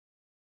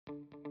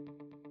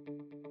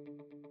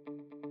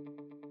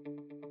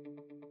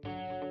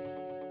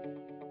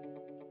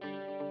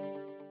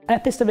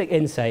Epistemic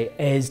insight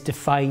is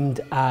defined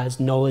as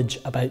knowledge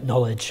about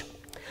knowledge.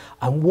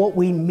 And what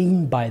we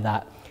mean by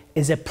that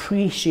is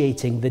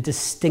appreciating the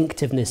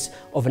distinctiveness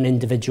of an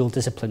individual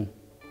discipline.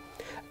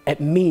 It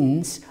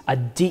means a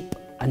deep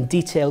and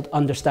detailed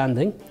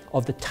understanding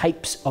of the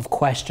types of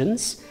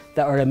questions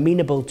that are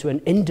amenable to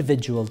an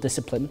individual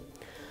discipline,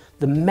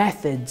 the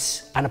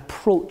methods and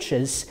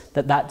approaches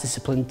that that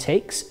discipline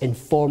takes in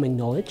forming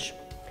knowledge,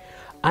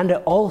 and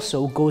it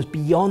also goes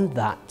beyond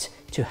that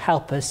to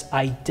help us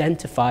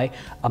identify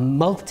a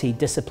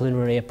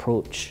multidisciplinary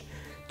approach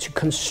to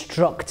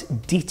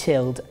construct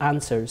detailed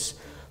answers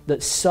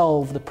that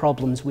solve the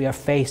problems we are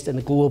faced in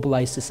a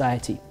globalised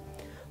society.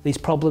 These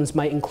problems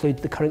might include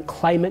the current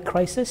climate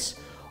crisis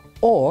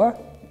or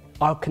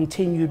our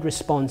continued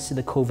response to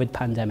the COVID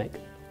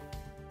pandemic.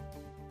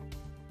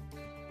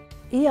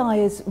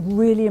 EI is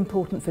really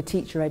important for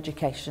teacher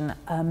education.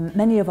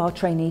 Many of our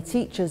trainee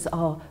teachers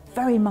are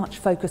very much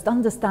focused,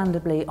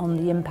 understandably, on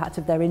the impact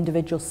of their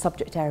individual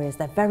subject areas.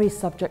 They're very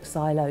subject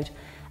siloed.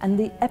 And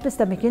the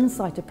epistemic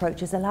insight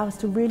approaches allow us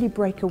to really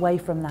break away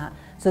from that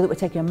so that we're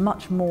taking a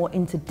much more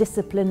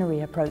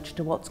interdisciplinary approach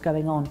to what's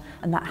going on.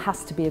 And that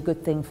has to be a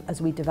good thing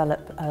as we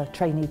develop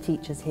trainee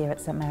teachers here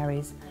at St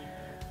Mary's.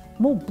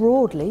 More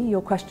broadly,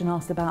 your question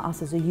asked about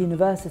us as a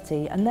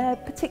university, and there,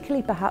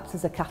 particularly perhaps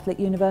as a Catholic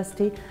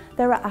university,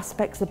 there are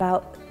aspects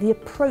about the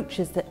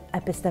approaches that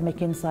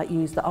epistemic insight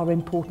use that are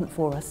important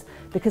for us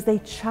because they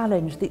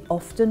challenge the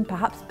often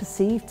perhaps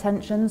perceived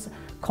tensions,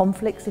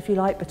 conflicts if you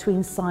like,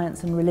 between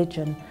science and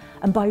religion.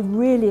 And by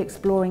really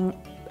exploring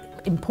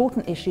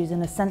important issues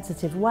in a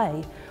sensitive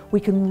way, we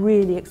can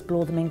really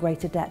explore them in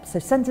greater depth. So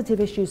sensitive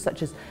issues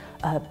such as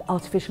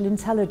artificial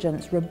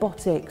intelligence,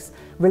 robotics,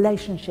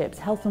 relationships,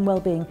 health and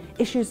well-being,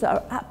 issues that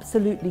are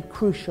absolutely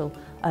crucial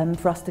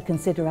for us to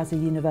consider as a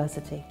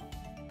university.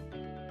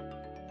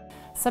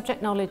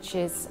 Subject knowledge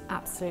is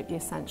absolutely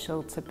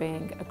essential to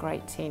being a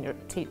great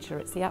teacher.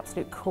 It's the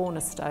absolute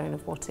cornerstone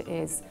of what it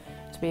is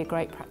to be a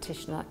great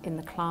practitioner in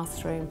the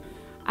classroom,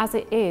 as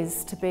it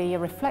is to be a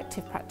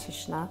reflective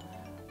practitioner,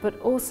 but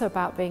also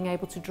about being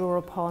able to draw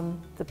upon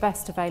the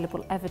best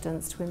available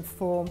evidence to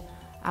inform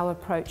our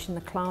approach in the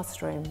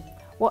classroom.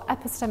 What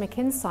epistemic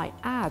insight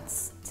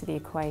adds to the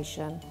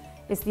equation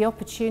is the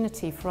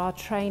opportunity for our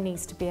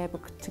trainees to be able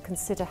to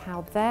consider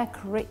how their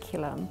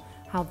curriculum,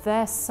 how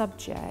their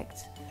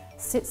subject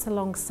sits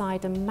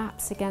alongside and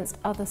maps against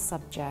other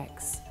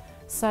subjects.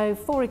 So,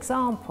 for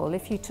example,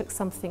 if you took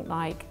something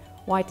like,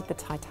 why did the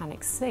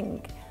Titanic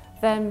sink?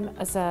 Then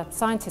as a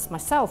scientist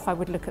myself, I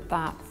would look at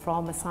that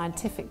from a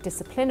scientific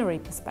disciplinary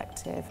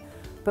perspective,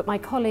 but my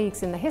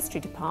colleagues in the history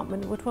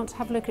department would want to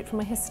have a look at it from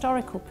a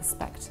historical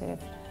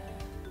perspective.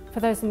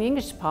 For those in the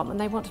English department,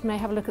 they want to may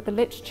have a look at the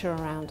literature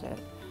around it.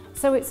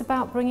 So it's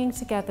about bringing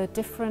together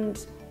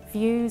different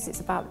views,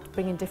 it's about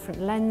bringing different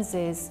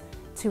lenses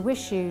to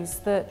issues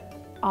that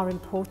are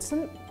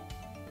important,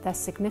 they're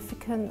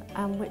significant,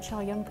 and which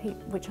our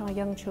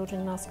young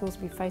children in our schools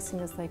will be facing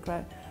as they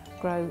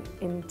grow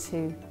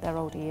into their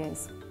older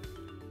years.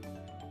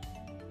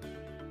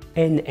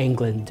 In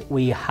England,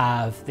 we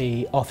have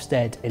the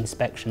Ofsted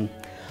inspection,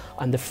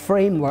 and the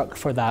framework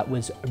for that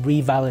was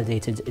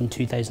revalidated in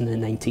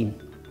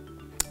 2019.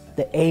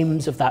 The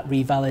aims of that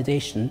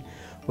revalidation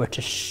were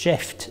to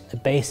shift the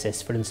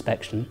basis for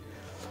inspection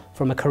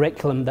from a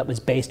curriculum that was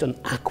based on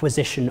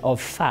acquisition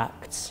of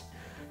facts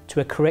to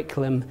a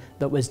curriculum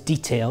that was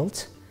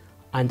detailed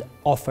and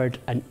offered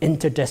an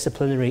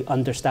interdisciplinary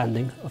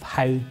understanding of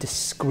how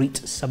discrete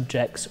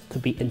subjects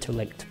could be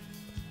interlinked.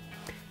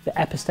 The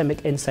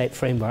epistemic insight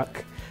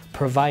framework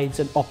provides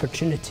an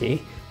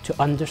opportunity to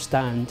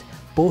understand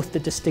both the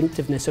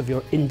distinctiveness of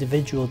your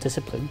individual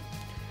discipline,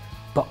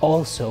 but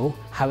also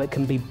how it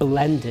can be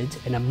blended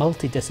in a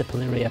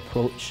multidisciplinary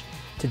approach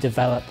to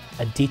develop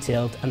a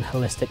detailed and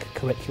holistic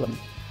curriculum.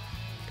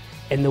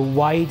 In the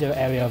wider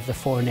area of the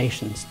Four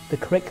Nations, the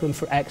Curriculum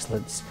for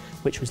Excellence,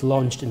 which was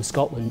launched in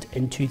Scotland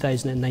in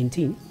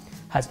 2019,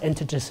 has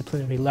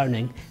interdisciplinary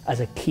learning as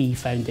a key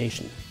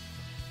foundation.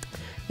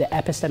 The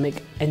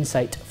Epistemic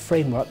Insight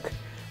framework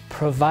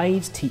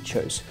provides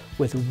teachers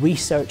with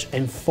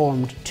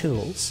research-informed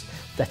tools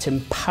that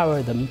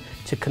empower them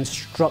to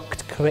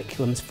construct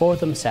curriculums for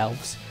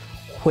themselves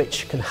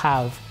which can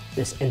have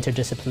this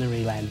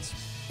interdisciplinary lens.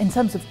 In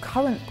terms of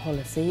current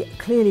policy,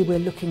 clearly we're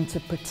looking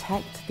to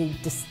protect the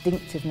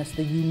distinctiveness,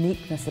 the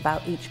uniqueness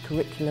about each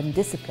curriculum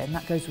discipline,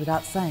 that goes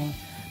without saying.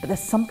 But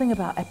there's something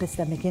about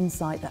epistemic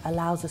insight that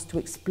allows us to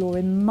explore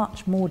in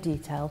much more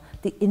detail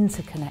the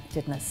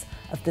interconnectedness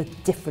of the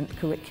different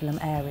curriculum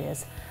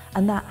areas.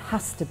 And that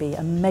has to be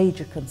a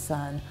major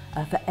concern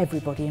for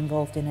everybody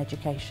involved in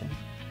education.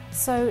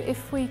 So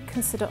if we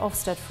consider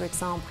Ofsted, for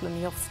example,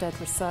 and the Ofsted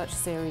Research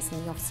Series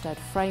and the Ofsted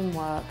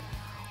Framework,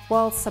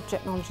 while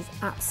subject knowledge is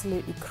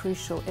absolutely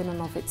crucial in and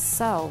of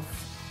itself,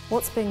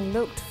 what's being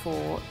looked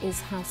for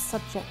is how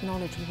subject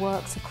knowledge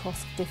works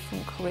across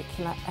different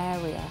curricular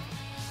area.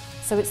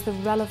 So it's the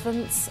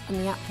relevance and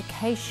the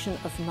application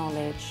of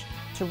knowledge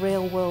to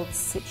real-world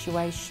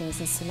situations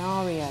and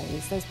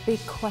scenarios, those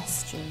big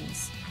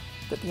questions,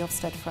 that the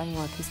Ofsted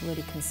framework is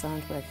really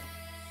concerned with.